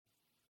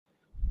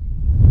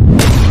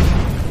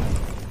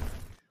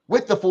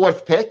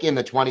fourth pick in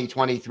the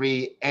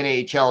 2023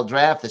 NHL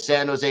draft, the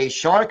San Jose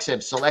Sharks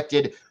have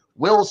selected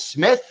Will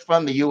Smith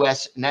from the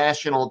U.S.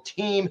 national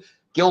team.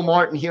 Gil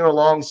Martin here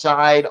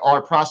alongside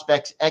our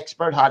prospects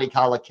expert, Hadi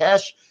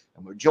Kalakesh.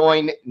 And we're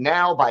joined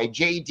now by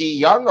J.D.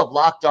 Young of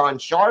Locked On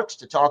Sharks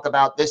to talk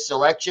about this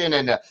selection.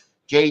 And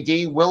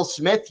J.D., Will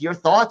Smith, your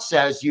thoughts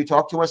as you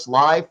talk to us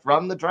live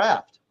from the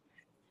draft.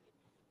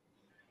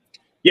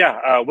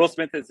 Yeah, Will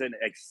Smith is an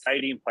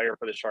exciting player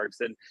for the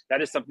Sharks, and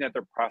that is something that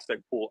their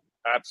prospect pool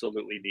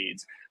absolutely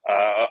needs.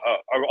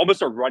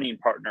 Almost a running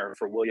partner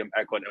for William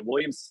Eklund, and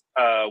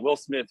Will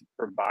Smith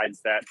provides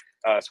that.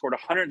 Scored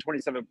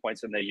 127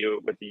 points with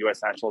the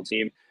U.S. national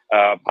team,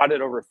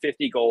 potted over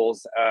 50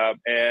 goals,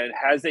 and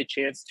has a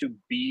chance to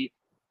be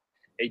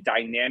a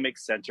dynamic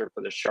center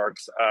for the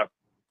Sharks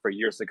for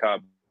years to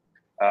come.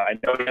 I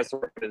know he has to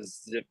work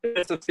his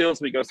defensive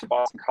skills when he goes to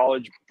Boston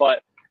College,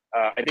 but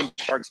I think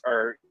Sharks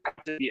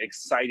have to be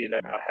excited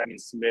about having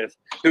Smith,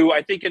 who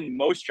I think in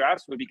most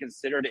drafts would be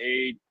considered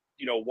a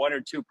one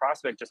or two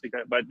prospect just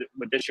because. But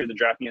with this year the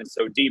draft being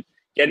so deep,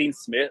 getting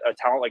Smith, a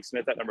talent like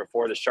Smith at number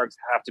 4, the Sharks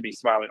have to be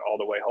smiling all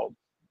the way home.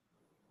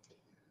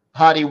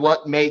 Hadi,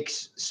 what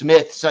makes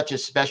Smith such a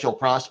special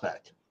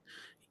prospect?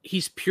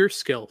 He's pure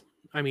skill.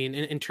 I mean,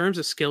 in terms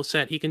of skill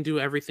set, he can do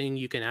everything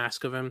you can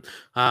ask of him.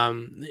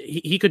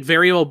 He could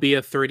very well be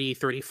a 30,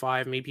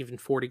 35, maybe even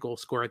 40 goal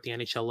scorer at the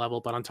NHL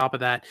level. But on top of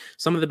that,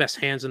 some of the best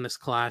hands in this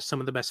class, some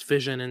of the best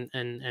vision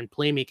and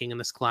playmaking in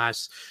this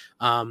class.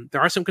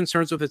 There are some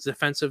concerns with his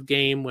defensive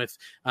game, with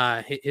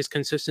his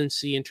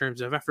consistency in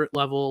terms of effort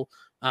level.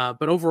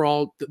 But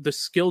overall, the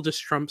skill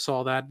just trumps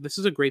all that. This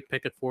is a great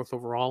pick at 4th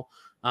overall.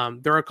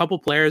 There are a couple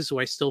players who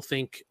I still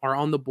think are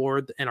on the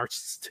board and are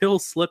still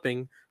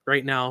slipping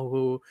right now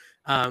who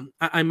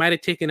I might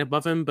have taken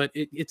above him, but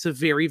it's a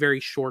very, very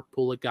short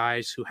pool of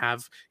guys who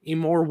have a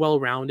more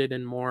well-rounded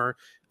and more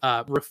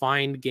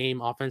refined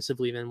game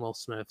offensively than Will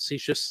Smith. So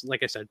he's just,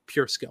 like I said,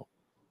 pure skill.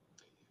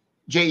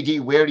 JD,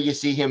 where do you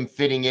see him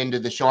fitting into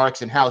the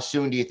Sharks, and how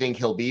soon do you think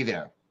he'll be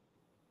there?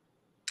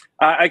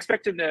 I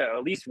expect him to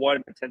at least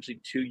 1,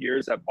 potentially 2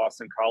 years at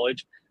Boston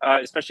College,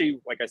 especially,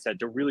 like I said,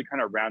 to really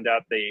kind of round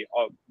out the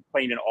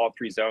playing in all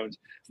 3 zones.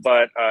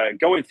 But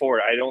going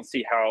forward, I don't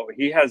see how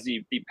he has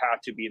the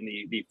path to being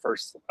the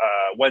first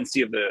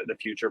 1C of the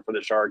future for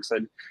the Sharks.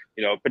 And,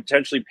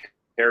 potentially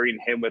pairing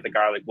him with a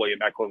guy like William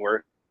Eklund,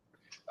 where,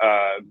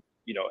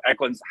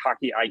 Eklund's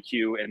hockey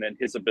IQ and then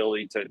his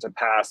ability to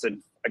pass,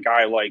 and a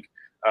guy like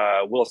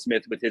Will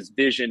Smith with his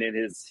vision and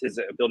his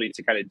ability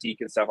to kind of deke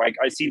and stuff.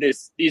 I see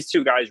these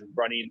two guys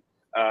running,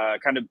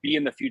 kind of be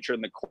in the future in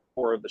the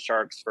core of the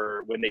Sharks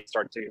for when they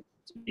start to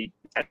be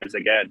contenders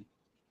again.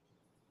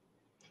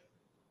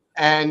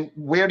 And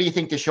where do you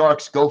think the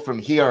Sharks go from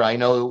here? I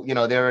know,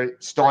 they're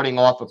starting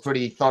off a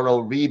pretty thorough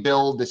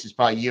rebuild. This is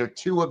probably year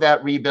 2 of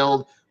that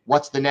rebuild.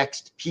 What's the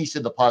next piece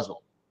of the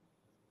puzzle?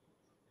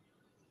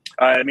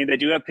 They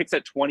do have picks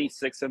at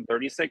 26 and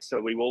 36,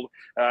 so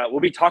we'll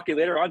be talking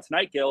later on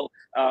tonight, Gil.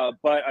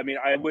 But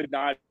I would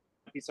not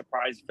be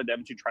surprised for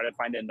them to try to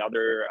find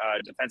another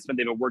defenseman.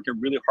 They've been working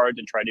really hard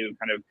to try to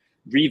kind of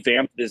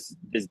revamp this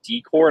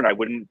D-core, and I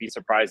wouldn't be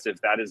surprised if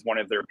that is one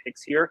of their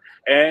picks here.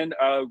 And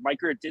Mike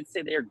Grier did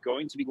say they are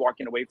going to be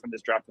walking away from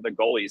this draft with a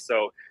goalie,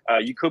 so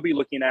you could be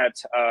looking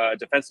at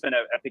defenseman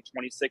at pick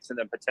 26, and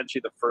then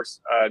potentially the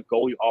first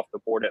goalie off the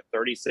board at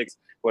 36,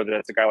 whether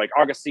that's a guy like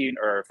Augustine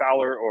or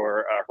Fowler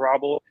or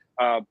Hrabal.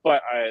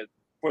 But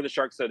for the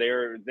Sharks, so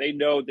they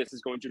know this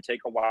is going to take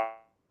a while,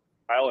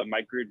 and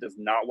Mike Grier does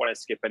not want to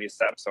skip any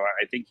steps. So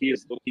I think he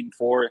is looking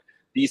for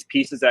these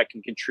pieces that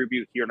can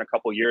contribute here in a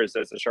couple of years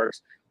as the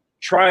Sharks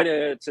try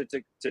to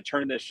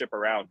turn this ship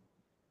around.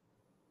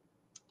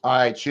 All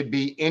right, should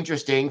be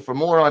interesting. For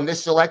more on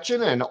this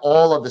selection and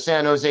all of the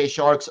San Jose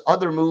Sharks'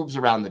 other moves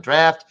around the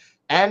draft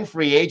and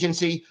free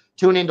agency,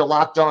 tune into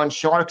Locked On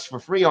Sharks for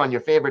free on your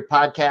favorite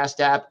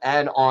podcast app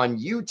and on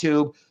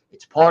YouTube.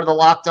 It's part of the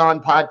Locked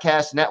On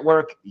Podcast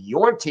Network,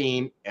 your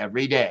team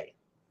every day.